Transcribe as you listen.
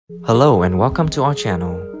Hello and welcome to our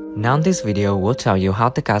channel. Now in this video, we'll tell you how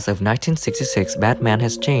the cast of 1966 Batman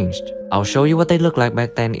has changed. I'll show you what they looked like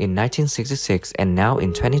back then in 1966 and now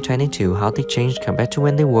in 2022 how they changed compared to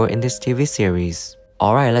when they were in this TV series.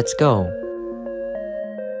 Alright, let's go.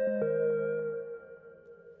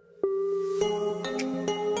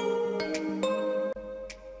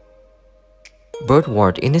 Burt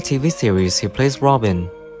Ward in the TV series, he plays Robin.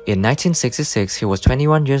 In 1966, he was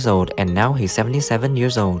 21 years old and now he's 77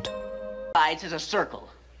 years old. Sides is a circle.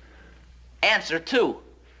 Answer 2.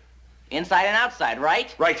 Inside and outside,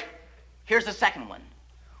 right? Right. Here's the second one.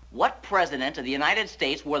 What president of the United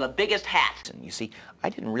States wore the biggest hat? You see, I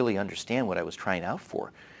didn't really understand what I was trying out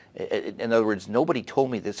for. In other words, nobody told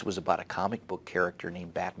me this was about a comic book character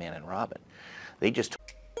named Batman and Robin. They just...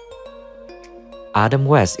 Adam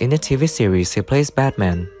West in the TV series, he plays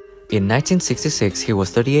Batman. In 1966, he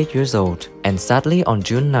was 38 years old, and sadly on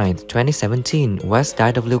June 9, 2017, West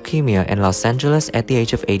died of leukemia in Los Angeles at the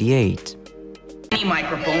age of 88. Any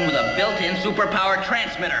microphone with a built-in superpowered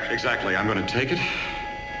transmitter. Exactly. I'm going to take it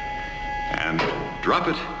and drop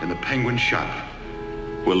it in the Penguin shop.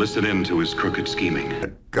 We'll listen in to his crooked scheming.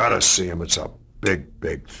 I gotta see him. It's a big,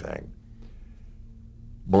 big thing.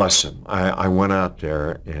 Bless him. I went out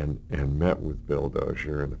there and met with Bill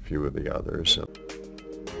Dozier and a few of the others.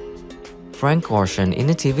 Frank Gorshin in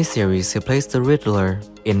the TV series, he plays the Riddler.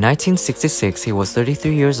 In 1966, he was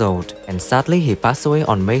 33 years old, and sadly he passed away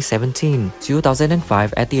on May 17,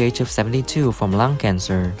 2005 at the age of 72 from lung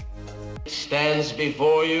cancer. Stands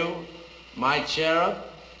before you, my cherub.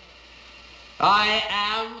 I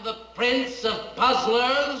am the Prince of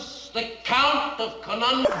Puzzlers, the Count of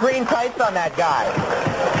Conundrum. Green tights on that guy.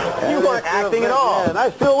 You weren't acting at all. And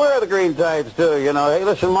I still wear the green tights too, you know. Hey,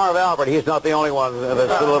 listen, Marv Albert, he's not the only one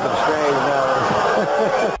that's a little bit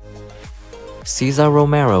strange. Cesar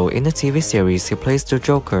Romero in the TV series, he plays the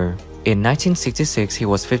Joker. In 1966, he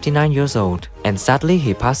was 59 years old, and sadly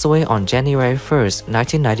he passed away on January 1st,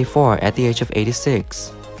 1994 at the age of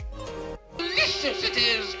 86. Delicious it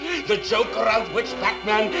is! The Joker outwits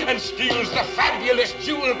Batman and steals the fabulous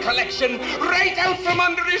jewel collection right out from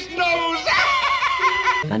under his nose!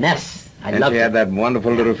 Finesse. And she had that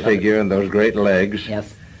wonderful little figure and those great legs.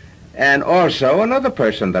 Yes. And also another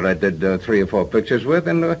person that I did 3 or 4 pictures with,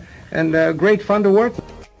 and great fun to work with.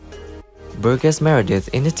 Burgess Meredith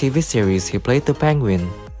in the TV series, he played the Penguin.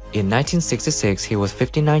 In 1966, he was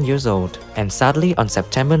 59 years old, and sadly on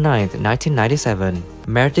September 9, 1997,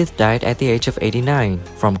 Meredith died at the age of 89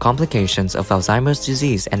 from complications of Alzheimer's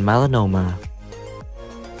disease and melanoma.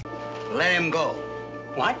 Let him go.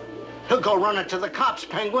 What? He'll go running to the cops,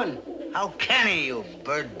 Penguin. How can he, you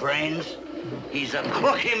bird brains? He's a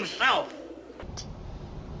crook himself.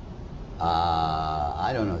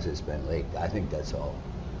 I don't know if it's been leaked. I think that's all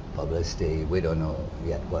publicity. We don't know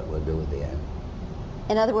yet what we'll do at the end.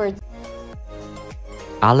 In other words,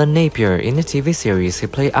 Alan Napier in the TV series, he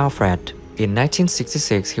played Alfred. In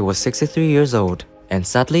 1966, he was 63 years old, and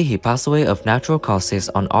sadly he passed away of natural causes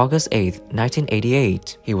on August 8,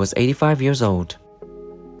 1988. He was 85 years old.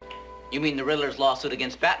 You mean the Riddler's lawsuit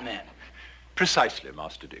against Batman? Precisely,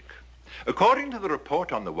 Master Dick. According to the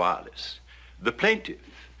report on the wireless, the plaintiff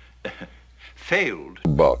failed.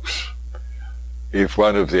 Bucks. If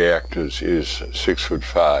one of the actors is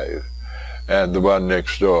 6'5", and the one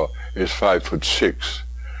next door is 5'6",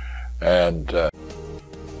 and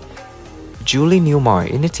Julie Newmar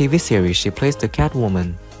in the TV series, she plays the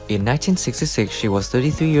Catwoman. In 1966, she was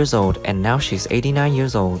 33 years old, and now she's 89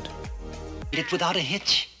 years old. It without a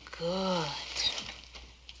hitch. good.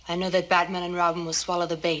 I know that Batman and Robin will swallow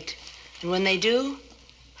the bait. And when they do,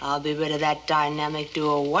 I'll be rid of that dynamic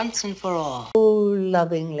duo once and for all. So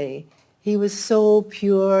lovingly. He was so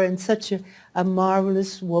pure and such a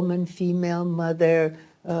marvelous woman, female mother,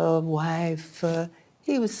 wife.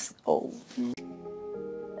 He was,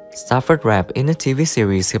 Stafford Rapp in the TV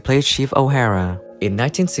series, he played Chief O'Hara. In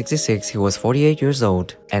 1966, he was 48 years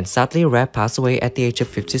old, and sadly Rapp passed away at the age of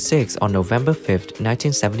 56 on November 5th,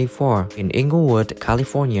 1974 in Inglewood,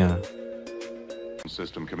 California.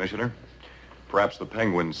 System Commissioner, perhaps the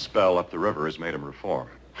Penguin's spell up the river has made him reform.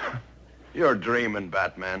 You're dreaming,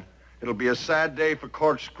 Batman. It'll be a sad day for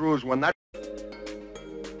corkscrews when that...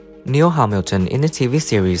 Neil Hamilton in the TV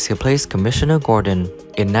series, he plays Commissioner Gordon.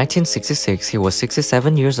 In 1966, he was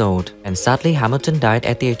 67 years old, and sadly Hamilton died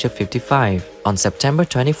at the age of 55 on September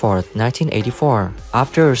 24, 1984,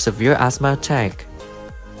 after a severe asthma attack.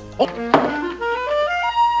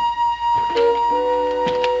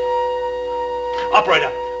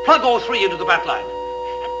 Operator, plug all 3 into the bat line.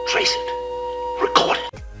 Trace it. Record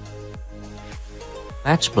it.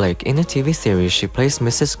 Match Blake in the TV series, she plays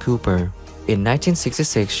Mrs. Cooper. In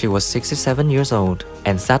 1966, she was 67 years old,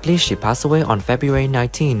 and sadly she passed away on February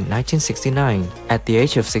 19, 1969, at the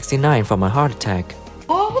age of 69 from a heart attack.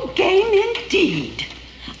 All game indeed.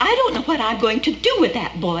 I don't know what I'm going to do with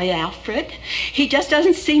that boy, Alfred. He just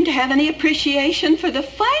doesn't seem to have any appreciation for the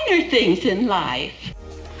finer things in life.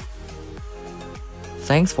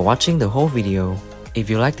 Thanks for watching the whole video. If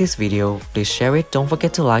you like this video, please share it, don't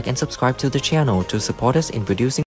forget to like and subscribe to the channel to support us in producing